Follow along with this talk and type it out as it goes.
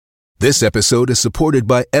This episode is supported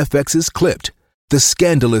by FX's Clipped, the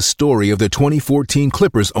scandalous story of the 2014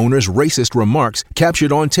 Clippers owner's racist remarks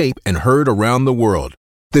captured on tape and heard around the world.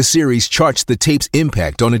 The series charts the tape's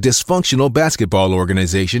impact on a dysfunctional basketball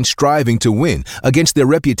organization striving to win against their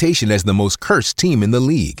reputation as the most cursed team in the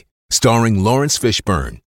league. Starring Lawrence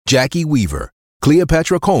Fishburne, Jackie Weaver,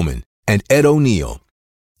 Cleopatra Coleman, and Ed O'Neill.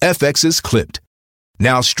 FX's Clipped.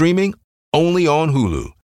 Now streaming only on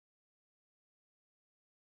Hulu.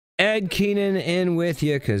 Ed Keenan in with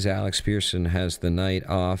you because Alex Pearson has the night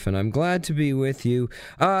off, and I'm glad to be with you.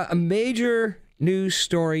 A major news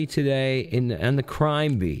story today on the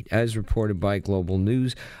crime beat, as reported by Global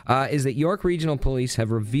News, is that York Regional Police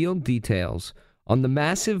have revealed details on the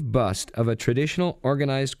massive bust of a traditional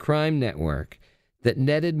organized crime network that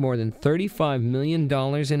netted more than $35 million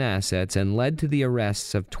in assets and led to the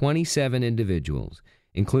arrests of 27 individuals,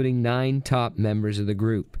 including 9 top members of the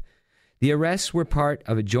group. The arrests were part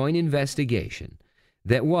of a joint investigation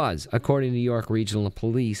that was, according to York Regional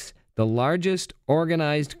Police, the largest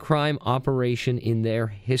organized crime operation in their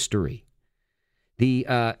history. The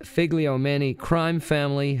Figliomeni crime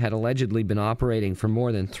family had allegedly been operating for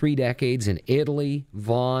more than 3 decades in Italy,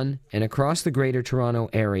 Vaughan, and across the Greater Toronto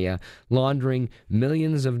area, laundering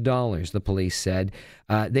millions of dollars, the police said.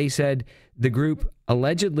 They said the group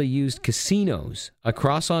allegedly used casinos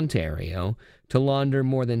across Ontario to launder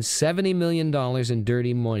more than $70 million in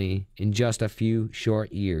dirty money in just a few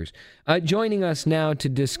short years. Joining us now to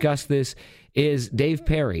discuss this is Dave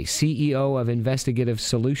Perry, CEO of Investigative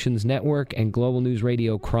Solutions Network and Global News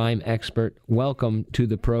Radio crime expert. Welcome to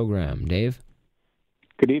the program, Dave.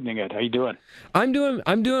 Good evening, Ed. How you doing? I'm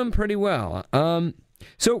doing pretty well.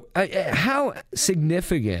 So how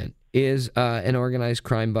significant is an organized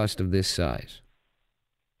crime bust of this size?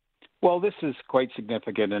 Well, this is quite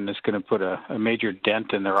significant, and it's going to put a major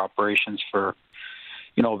dent in their operations for,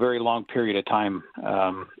 a very long period of time.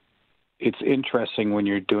 It's interesting when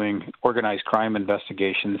you're doing organized crime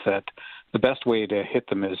investigations that the best way to hit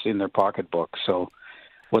them is in their pocketbook. So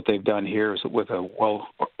what they've done here is with a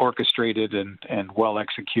well-orchestrated and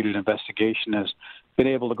well-executed investigation has been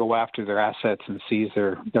able to go after their assets and seize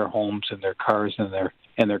their homes and their cars and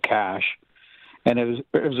their cash. And as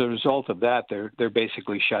a result of that, they're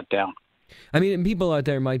basically shut down. I mean, people out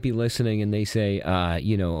there might be listening and they say,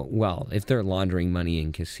 well, if they're laundering money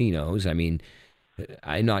in casinos, I mean,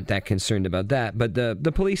 I'm not that concerned about that. But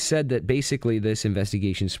the police said that basically this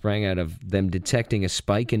investigation sprang out of them detecting a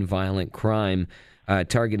spike in violent crime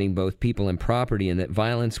targeting both people and property, and that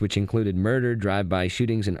violence, which included murder, drive-by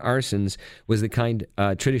shootings, and arsons, was the kind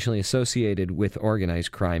traditionally associated with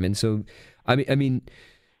organized crime. And so, I mean,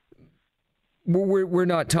 we're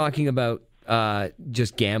not talking about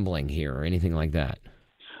just gambling here or anything like that.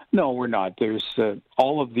 No, we're not. There's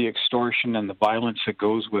all of the extortion and the violence that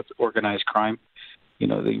goes with organized crime.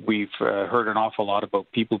 We've heard an awful lot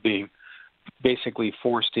about people being basically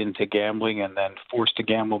forced into gambling and then forced to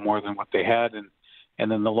gamble more than what they had, and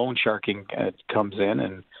then the loan sharking comes in,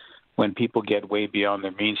 and when people get way beyond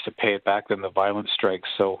their means to pay it back, then the violence strikes.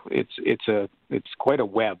 So it's quite a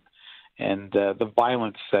web, and the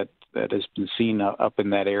violence that has been seen up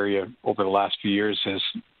in that area over the last few years has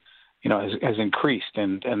increased,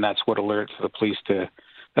 and that's what alerted the police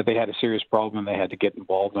that they had a serious problem and they had to get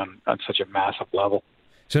involved on such a massive level.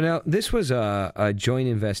 So now, this was a joint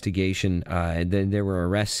investigation, and then there were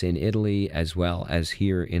arrests in Italy as well as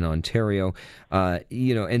here in Ontario.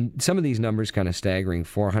 And some of these numbers kind of staggering,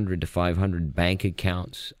 400 to 500 bank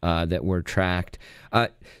accounts that were tracked.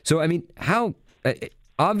 So, I mean, how...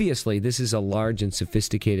 obviously, this is a large and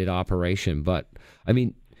sophisticated operation, but, I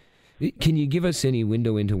mean, can you give us any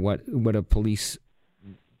window into what a police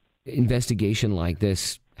investigation like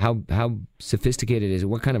this, how sophisticated is it?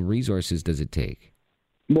 What kind of resources does it take?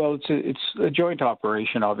 Well, it's a joint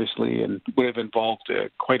operation, obviously, and would have involved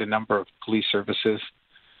quite a number of police services,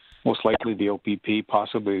 most likely the OPP,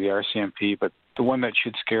 possibly the RCMP, but the one that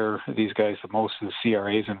should scare these guys the most is the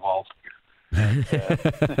CRA's involved.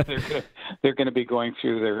 They're going to be going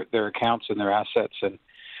through their accounts and their assets, and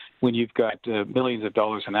when you've got millions of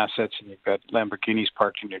dollars in assets and you've got Lamborghinis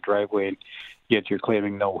parked in your driveway, and yet you're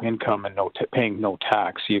claiming no income and paying no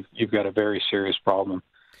tax, you've got a very serious problem.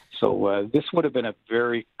 So this would have been a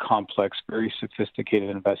very complex, very sophisticated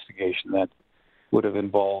investigation that would have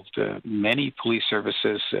involved many police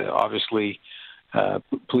services, obviously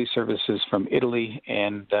police services from Italy,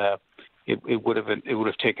 and it would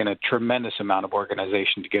have taken a tremendous amount of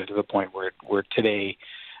organization to get to the point where today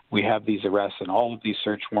we have these arrests and all of these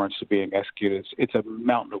search warrants are being executed. It's a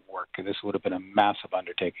mountain of work, and this would have been a massive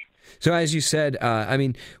undertaking. So as you said,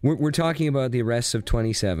 we're talking about the arrests of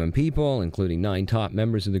 27 people, including 9 top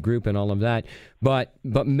members of the group and all of that. But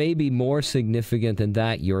maybe more significant than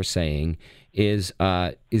that, you're saying, is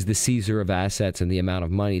the seizure of assets and the amount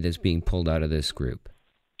of money that's being pulled out of this group.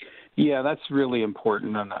 Yeah, that's really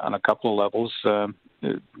important on a couple of levels.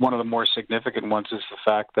 One of the more significant ones is the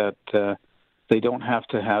fact that they don't have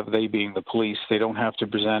to have, they being the police, they don't have to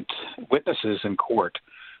present witnesses in court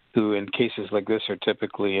who in cases like this are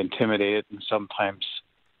typically intimidated and sometimes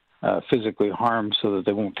physically harmed so that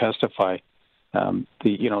they won't testify.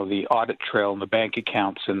 The audit trail and the bank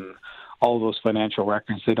accounts and all of those financial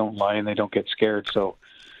records, they don't lie and they don't get scared. So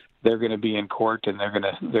they're going to be in court and they're going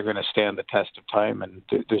to stand the test of time. And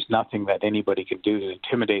there's nothing that anybody can do to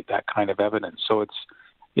intimidate that kind of evidence. So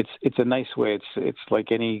it's a nice way. It's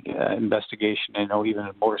like any investigation. I know even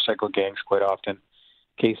in motorcycle gangs, quite often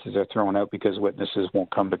cases are thrown out because witnesses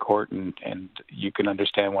won't come to court, and you can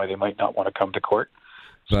understand why they might not want to come to court.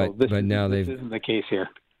 So this isn't the case here.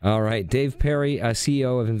 All right. Dave Perry,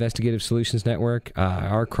 CEO of Investigative Solutions Network,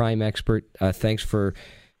 our crime expert. Thanks for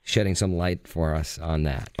shedding some light for us on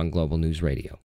that on Global News Radio.